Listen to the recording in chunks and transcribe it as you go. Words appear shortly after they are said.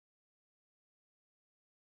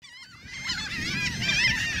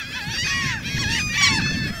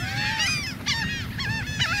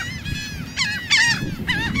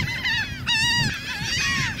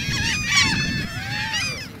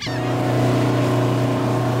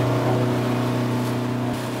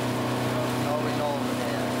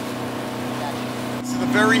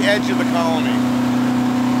very edge of the colony.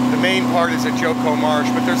 The main part is at Joko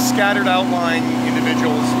Marsh, but there's scattered outlying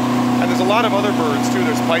individuals, and there's a lot of other birds too.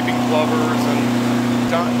 There's piping plovers, and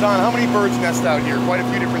Don, how many birds nest out here? Quite a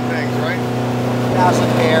few different things, right? 1,000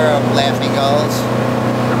 pair of laughing gulls.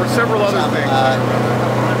 There were several other things.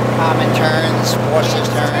 Common terns,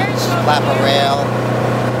 Forster's terns, clapper rail,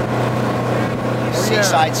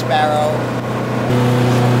 seaside sparrow,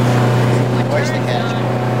 oyster catcher.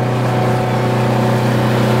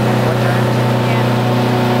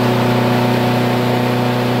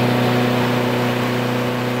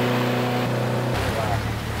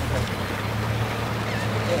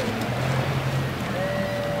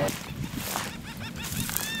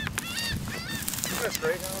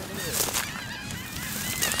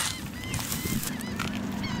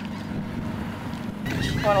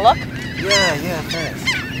 Want to look? Yeah, thanks.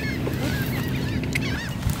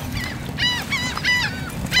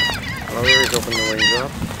 Oh, there he's opened the wings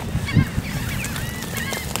up.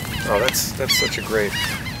 Oh, that's such a great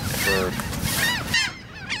bird.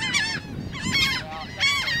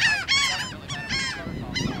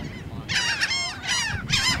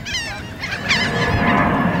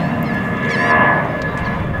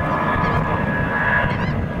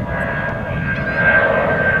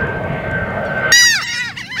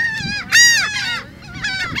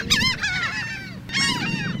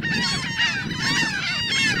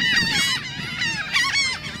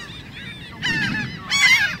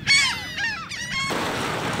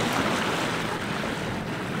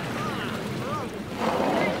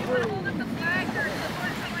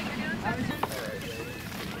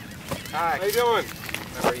 Hi. How you doing?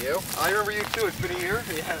 Remember you? I remember you too. It's been a year.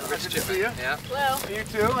 Yeah, Good to see you. Yeah. Hello. You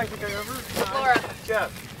too. I think I remember. Laura.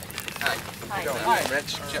 Jeff. Hi. Hi. Hi.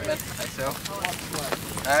 Rich Chipman. Hi, Sue.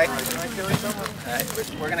 Hi. Can I carry something?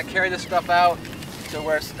 Hi. We're going to carry this stuff out to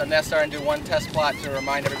where a nest are and do one test plot to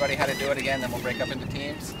remind everybody how to do it again. Then we'll break up into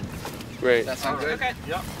teams. Great. Does that sound good? Okay.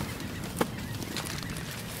 Yep.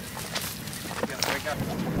 Break up.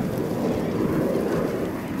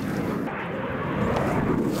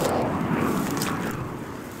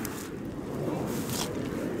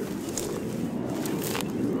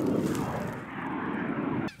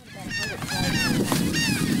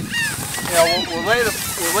 Yeah, we'll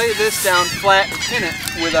lay this down flat and pin it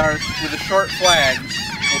with a short flag.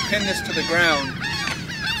 We'll pin this to the ground,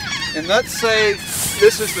 and let's say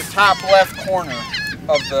this is the top left corner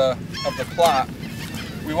of the plot.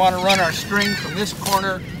 We want to run our string from this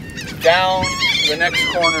corner down to the next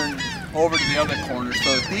corner and over to the other corner,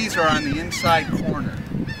 so that these are on the inside corner.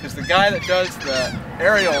 Because the guy that does the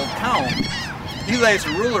aerial count, he lays a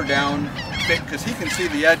ruler down because he can see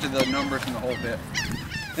the edge of the numbers and the whole bit.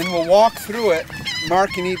 Then we'll walk through it,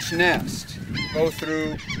 marking each nest. Go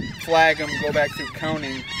through, flag them, go back through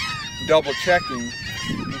counting, double checking,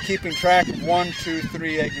 and keeping track of 1, 2,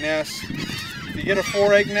 3 egg nests. If you get a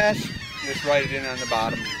 4 egg nest, just write it in on the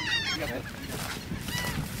bottom.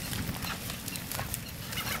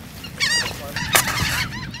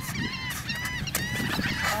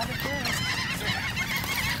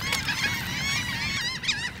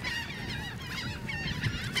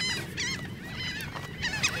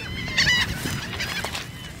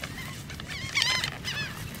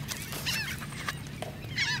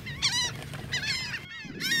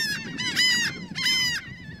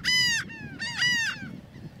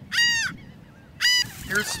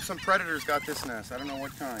 Here's some predators got this nest. I don't know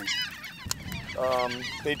what kind.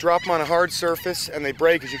 They drop them on a hard surface and they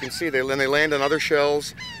break, as you can see. Then they land on other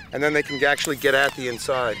shells, and then they can actually get at the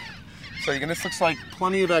inside. So this looks like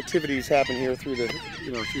plenty of activities happen here through the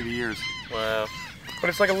through the years. Wow. But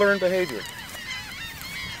it's like a learned behavior.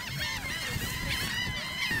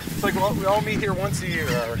 It's like we all meet here once a year.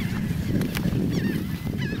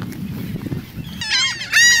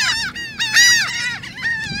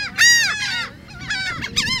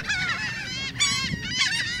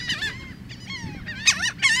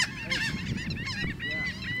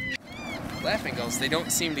 Laughing gulls, they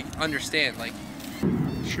don't seem to understand, like,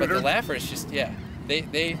 Shooter? but the laughers just, yeah,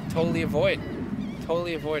 they totally avoid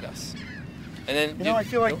us. And then I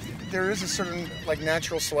feel like there is a certain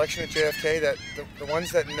natural selection at JFK that the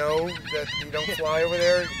ones that know that you don't fly over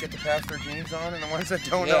there get to pass their genes on, and the ones that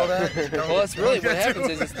don't know that don't. Well, it's really what happens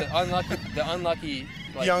is it's the unlucky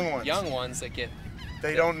young ones that get.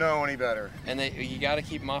 They don't know any better. And you got to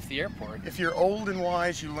keep them off the airport. If you're old and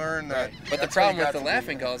wise, you learn that. Right. But the problem with the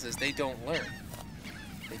laughing gulls is they don't learn.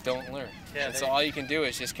 They don't learn. Yeah, and so all you can do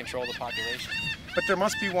is just control the population. But there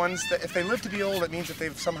must be ones that, if they live to be old, it means that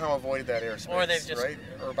they've somehow avoided that airspace, or they've just, right?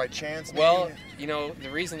 Or by chance. Maybe. Well, the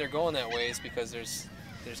reason they're going that way is because there's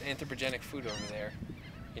anthropogenic food over there,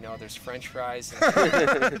 You know, there's French fries.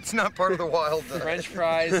 It's not part of the wild. French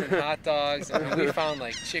fries and hot dogs, and we found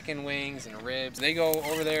like chicken wings and ribs. They go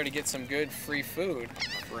over there to get some good free food,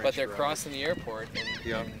 but they're crossing the airport,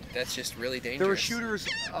 and that's just really dangerous. There were shooters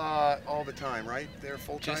all the time, right? They're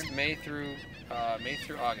full time. Just May through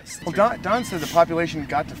August. Well, Don said the population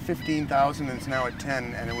got to 15,000 and it's now at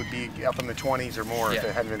 10, and it would be up in the 20s or more if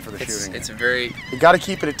it hadn't been for the shooting. It's a very. You got to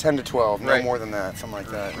keep it at 10 to 12, no more than that, something like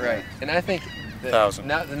that. Right, and I think now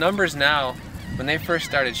the numbers now, when they first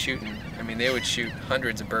started shooting, I mean, they would shoot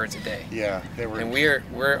hundreds of birds a day. Yeah, they were. And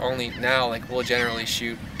we're only now, like, we'll generally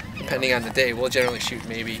shoot, depending on the day, we'll generally shoot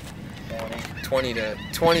maybe 20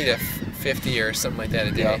 to 50 or something like that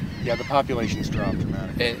a day. Yeah, the population's dropped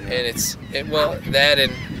dramatically. And it's that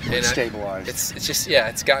and stabilized. It's just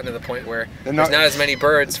it's gotten to the point where there's not as many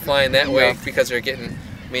birds flying that way because they're getting.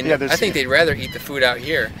 I mean, I think they'd rather eat the food out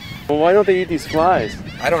here. Well, why don't they eat these flies?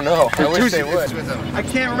 I don't know. I wish they would. I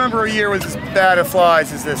can't remember a year was as bad at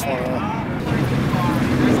flies as this one.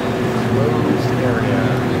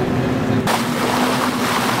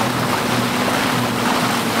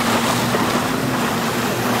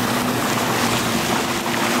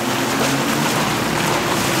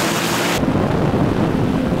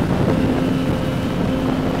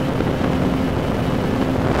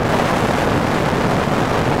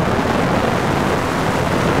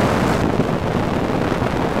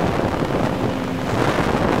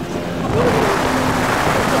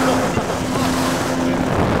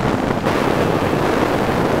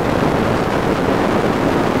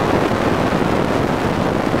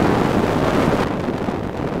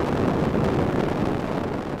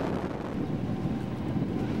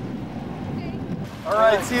 All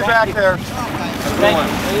right, see you back there.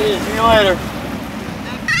 See you later.